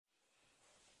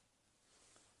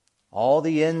All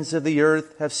the ends of the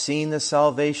earth have seen the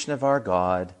salvation of our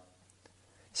God.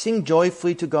 Sing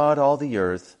joyfully to God, all the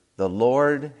earth. The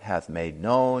Lord hath made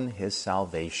known his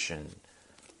salvation.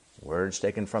 Words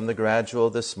taken from the gradual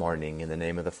this morning. In the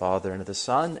name of the Father, and of the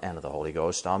Son, and of the Holy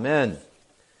Ghost. Amen.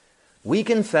 We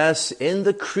confess in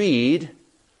the Creed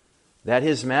that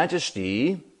His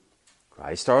Majesty,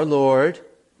 Christ our Lord,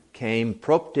 came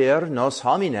propter nos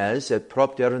homines et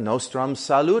propter nostrum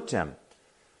salutem.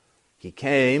 He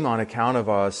came on account of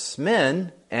us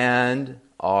men and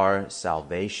our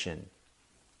salvation.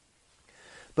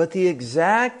 But the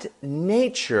exact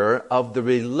nature of the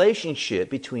relationship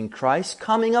between Christ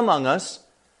coming among us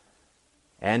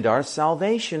and our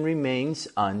salvation remains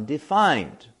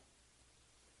undefined.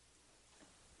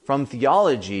 From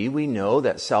theology, we know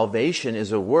that salvation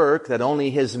is a work that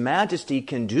only His Majesty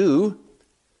can do.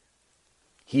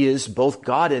 He is both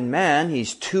God and man.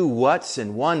 He's two whats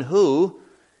and one who.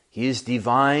 He is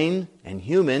divine and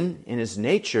human in His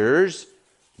natures,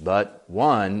 but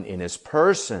one in His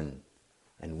person.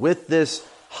 And with this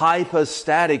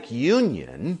hypostatic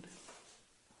union,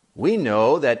 we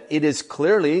know that it is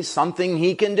clearly something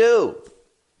He can do.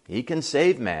 He can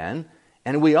save man.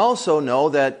 And we also know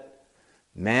that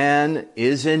man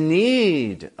is in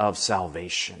need of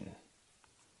salvation.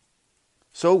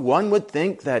 So one would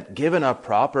think that given a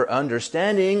proper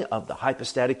understanding of the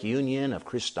hypostatic union of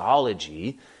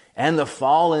Christology and the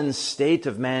fallen state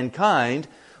of mankind,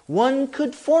 one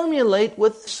could formulate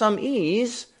with some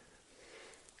ease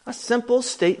a simple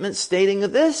statement stating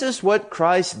that this is what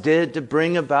Christ did to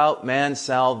bring about man's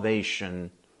salvation.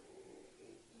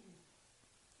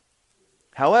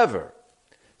 However,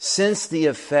 since the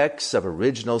effects of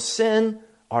original sin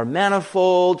are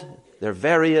manifold, they're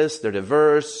various, they're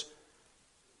diverse,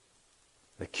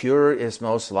 the cure is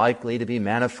most likely to be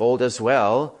manifold as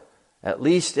well, at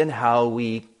least in how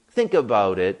we think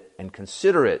about it and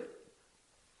consider it.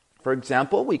 For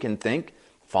example, we can think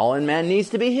fallen man needs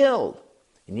to be healed.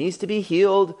 He needs to be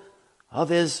healed of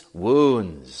his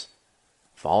wounds.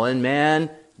 Fallen man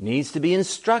needs to be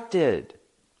instructed.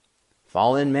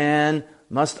 Fallen man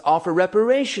must offer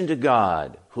reparation to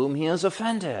God, whom he has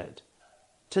offended,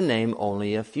 to name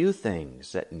only a few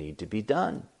things that need to be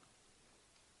done.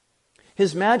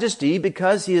 His Majesty,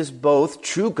 because He is both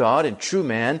true God and true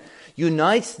man,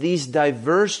 unites these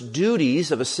diverse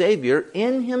duties of a Savior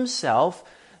in Himself,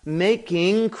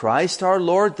 making Christ our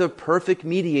Lord the perfect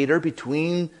mediator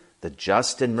between the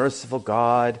just and merciful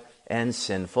God and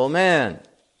sinful man.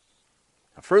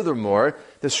 Furthermore,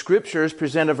 the Scriptures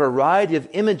present a variety of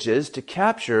images to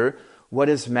capture what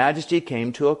His Majesty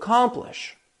came to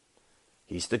accomplish.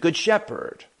 He's the Good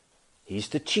Shepherd. He's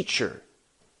the teacher.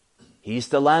 He's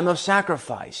the Lamb of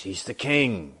sacrifice. He's the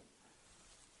King.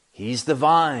 He's the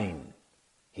vine.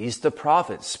 He's the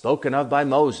prophet spoken of by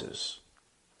Moses.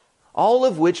 All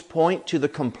of which point to the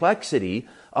complexity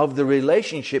of the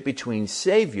relationship between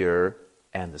Savior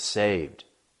and the saved.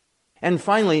 And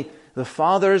finally, the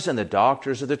fathers and the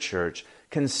doctors of the church,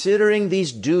 considering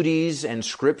these duties and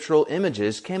scriptural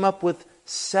images, came up with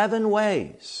 7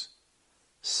 ways.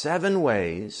 7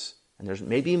 ways, and there's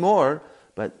maybe more,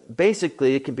 but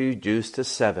basically it can be reduced to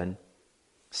 7.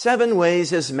 7 ways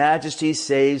His Majesty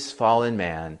saves fallen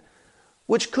man,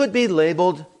 which could be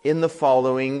labeled in the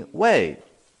following way: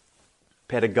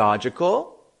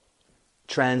 pedagogical,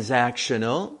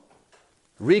 transactional,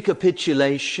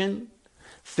 recapitulation,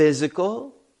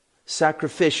 physical,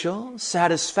 sacrificial,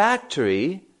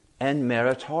 satisfactory, and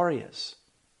meritorious.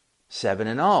 7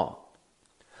 in all.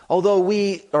 Although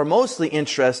we are mostly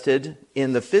interested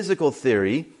in the physical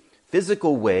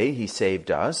way He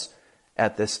saved us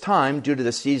at this time due to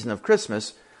the season of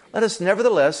Christmas, let us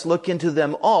nevertheless look into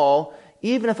them all,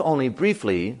 even if only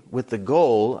briefly, with the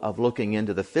goal of looking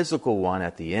into the physical one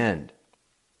at the end.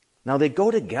 Now they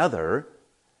go together,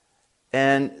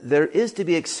 and there is to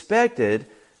be expected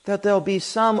that there'll be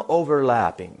some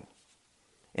overlapping.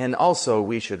 And also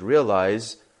we should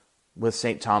realize with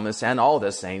St. Thomas and all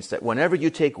the saints that whenever you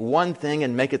take one thing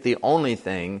and make it the only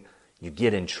thing, you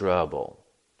get in trouble.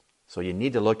 So you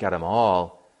need to look at them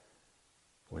all.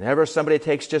 Whenever somebody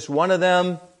takes just one of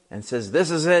them and says,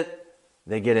 this is it,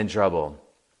 they get in trouble.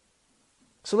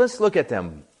 So let's look at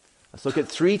them. Let's look at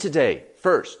 3 today.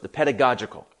 First, the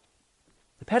pedagogical.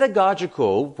 The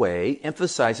pedagogical way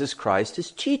emphasizes Christ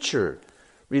as teacher,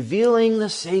 revealing the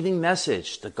saving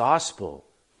message, the gospel,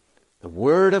 the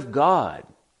Word of God.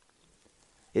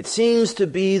 It seems to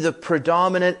be the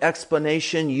predominant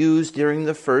explanation used during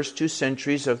the first 2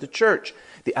 centuries of the Church.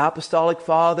 The Apostolic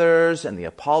Fathers and the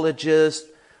Apologists,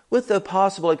 with the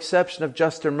possible exception of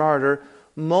Justin Martyr,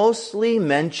 mostly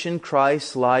mention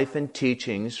Christ's life and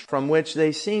teachings from which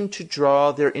they seem to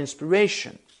draw their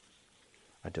inspiration.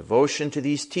 A devotion to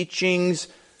these teachings,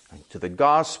 to the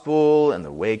gospel and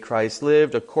the way Christ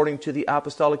lived according to the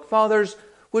apostolic fathers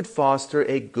would foster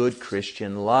a good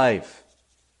Christian life,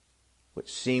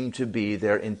 which seemed to be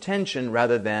their intention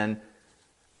rather than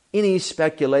any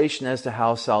speculation as to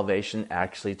how salvation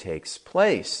actually takes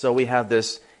place. So we have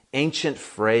this ancient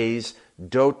phrase,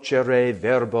 docere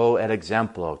verbo et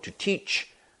exemplo, to teach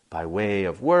by way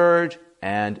of word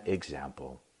and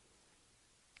example.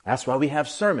 That's why we have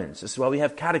sermons. This is why we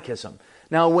have catechism.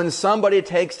 Now, when somebody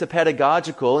takes the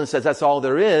pedagogical and says that's all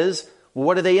there is, well,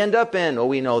 what do they end up in? Well,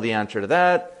 we know the answer to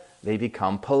that. They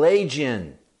become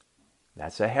Pelagian.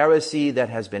 That's a heresy that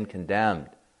has been condemned.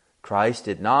 Christ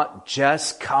did not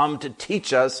just come to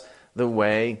teach us the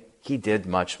way. He did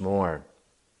much more.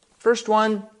 First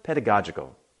one,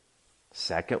 pedagogical.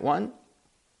 Second one,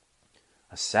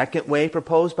 a second way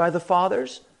proposed by the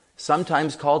fathers,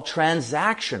 sometimes called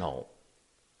transactional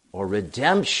or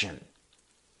redemption.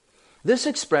 This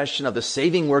expression of the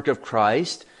saving work of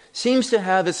Christ seems to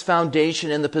have its foundation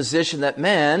in the position that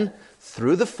man,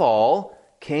 through the fall,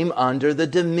 came under the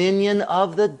dominion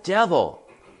of the devil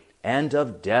and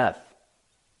of death.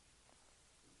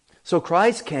 So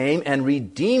Christ came and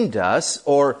redeemed us,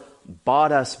 or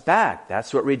bought us back.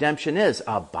 That's what redemption is,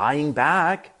 a buying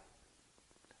back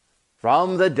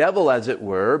from the devil, as it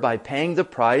were, by paying the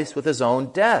price with his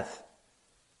own death.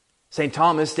 St.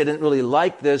 Thomas didn't really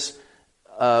like this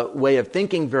way of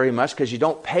thinking very much, because you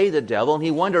don't pay the devil, and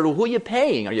he wondered, well, who are you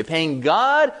paying? Are you paying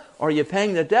God, or are you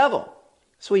paying the devil?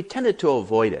 So he tended to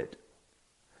avoid it.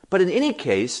 But in any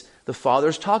case, the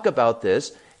fathers talk about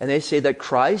this, and they say that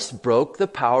Christ broke the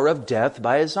power of death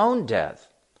by his own death.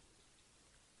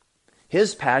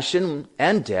 His passion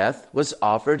and death was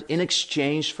offered in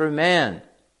exchange for man,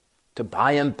 to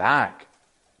buy him back.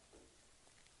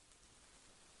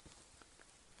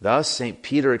 Thus, St.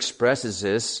 Peter expresses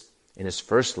this in his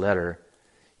first letter.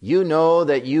 You know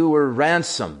that you were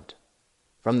ransomed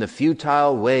from the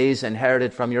futile ways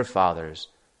inherited from your fathers,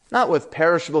 not with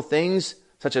perishable things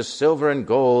such as silver and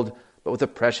gold, but with the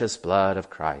precious blood of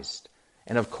Christ.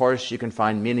 And of course, you can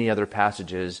find many other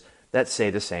passages that say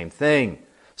the same thing.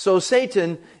 So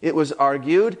Satan, it was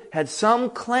argued, had some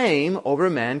claim over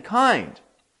mankind.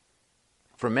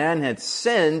 For man had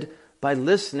sinned by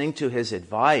listening to his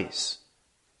advice.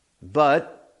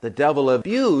 But the devil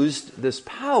abused this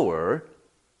power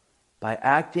by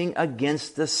acting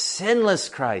against the sinless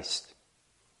Christ,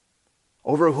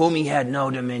 over whom he had no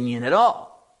dominion at all.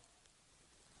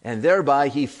 And thereby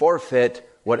he forfeit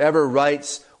whatever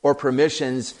rights or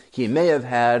permissions he may have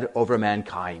had over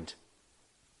mankind.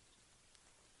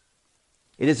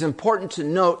 It is important to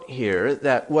note here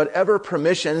that whatever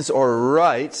permissions or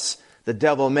rights the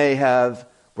devil may have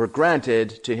were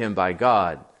granted to him by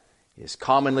God. It is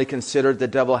commonly considered the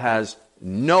devil has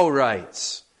no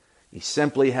rights. He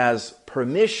simply has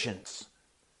permissions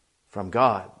from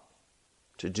God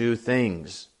to do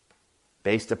things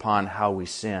based upon how we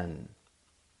sin.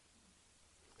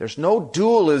 There's no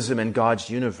dualism in God's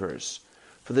universe.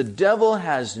 For the devil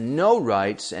has no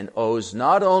rights and owes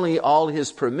not only all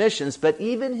his permissions, but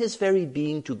even his very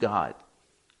being to God.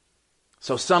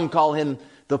 So some call him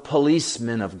the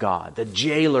policeman of God, the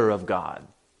jailer of God.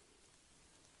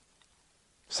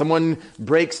 Someone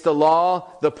breaks the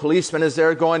law, the policeman is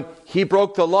there going, he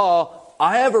broke the law,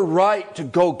 I have a right to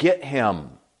go get him.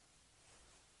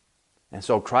 And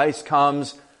so Christ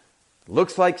comes,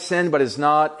 looks like sin but is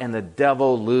not, and the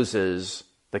devil loses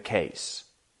the case.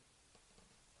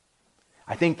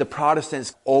 I think the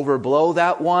Protestants overblow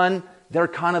that one. They're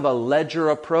kind of a ledger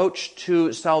approach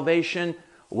to salvation.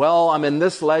 Well, I'm in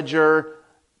this ledger,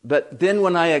 but then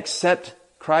when I accept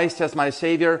Christ as my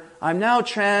Savior, I'm now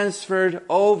transferred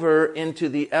over into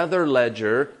the other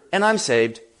ledger, and I'm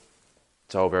saved.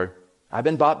 It's over. I've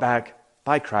been bought back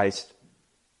by Christ.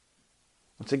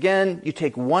 Once again, you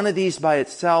take one of these by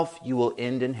itself, you will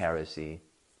end in heresy.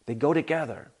 They go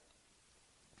together.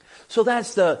 So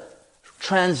that's the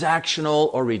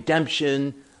transactional or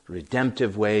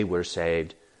redemptive way we're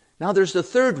saved. Now there's the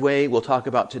third way we'll talk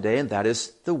about today, and that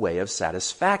is the way of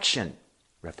satisfaction,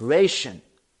 reparation.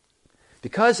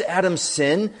 Because Adam's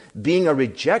sin, being a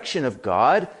rejection of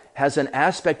God, has an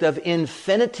aspect of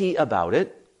infinity about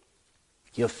it.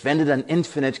 He offended an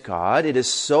infinite God. It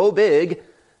is so big,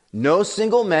 no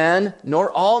single man,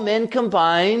 nor all men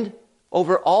combined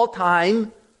over all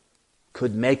time,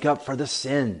 could make up for the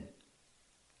sin.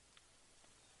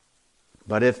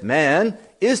 But if man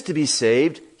is to be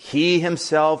saved, he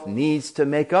himself needs to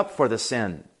make up for the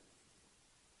sin.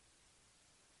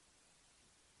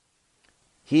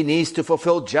 He needs to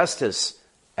fulfill justice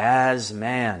as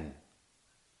man.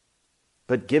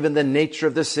 But given the nature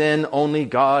of the sin, only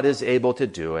God is able to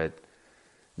do it.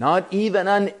 Not even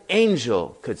an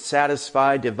angel could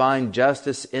satisfy divine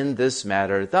justice in this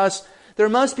matter. Thus, there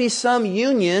must be some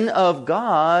union of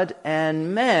God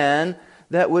and man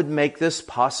that would make this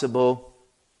possible.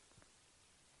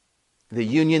 The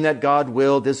union that God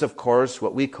willed is, of course,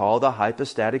 what we call the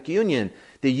hypostatic union.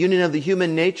 The union of the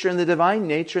human nature and the divine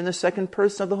nature in the second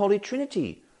person of the Holy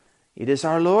Trinity. It is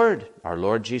our Lord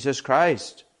Jesus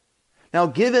Christ. Now,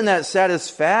 given that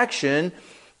satisfaction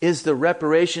is the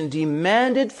reparation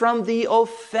demanded from the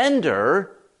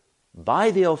offender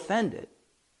by the offended.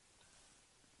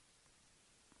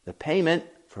 The payment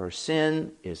for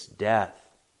sin is death.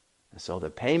 And so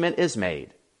the payment is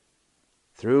made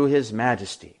through His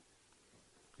majesty.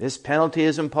 This penalty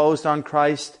is imposed on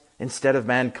Christ instead of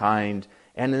mankind.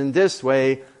 And in this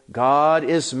way, God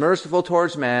is merciful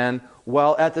towards man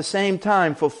while at the same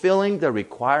time fulfilling the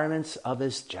requirements of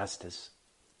His justice.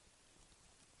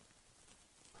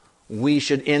 We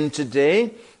should end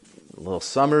today. A little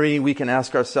summary, we can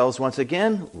ask ourselves once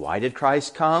again, why did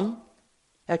Christ come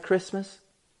at Christmas?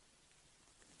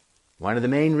 One of the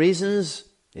main reasons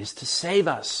is to save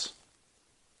us.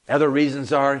 Other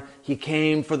reasons are He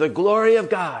came for the glory of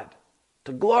God,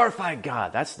 to glorify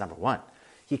God. That's number one.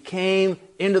 He came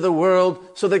into the world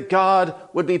so that God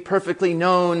would be perfectly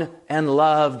known and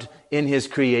loved in His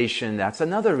creation. That's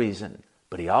another reason.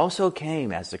 But He also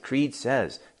came, as the Creed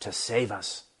says, to save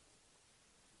us.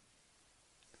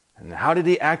 And how did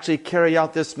He actually carry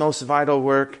out this most vital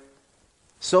work?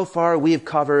 So far we have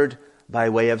covered by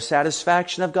way of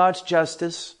satisfaction of God's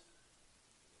justice.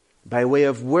 By way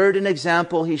of word and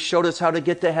example, He showed us how to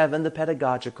get to heaven, the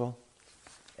pedagogical.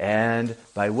 And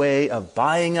by way of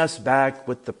buying us back,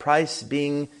 with the price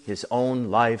being His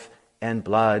own life and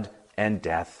blood and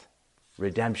death,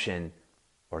 redemption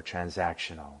or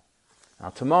transactional. Now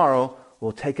tomorrow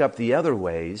we'll take up the other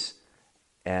ways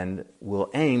and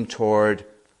we'll aim toward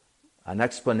an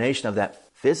explanation of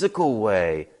that physical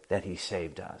way that He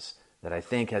saved us, that I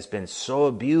think has been so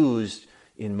abused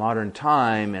in modern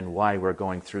time, and why we're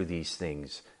going through these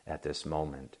things at this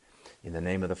moment. In the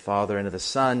name of the Father, and of the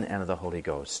Son, and of the Holy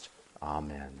Ghost.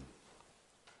 Amen.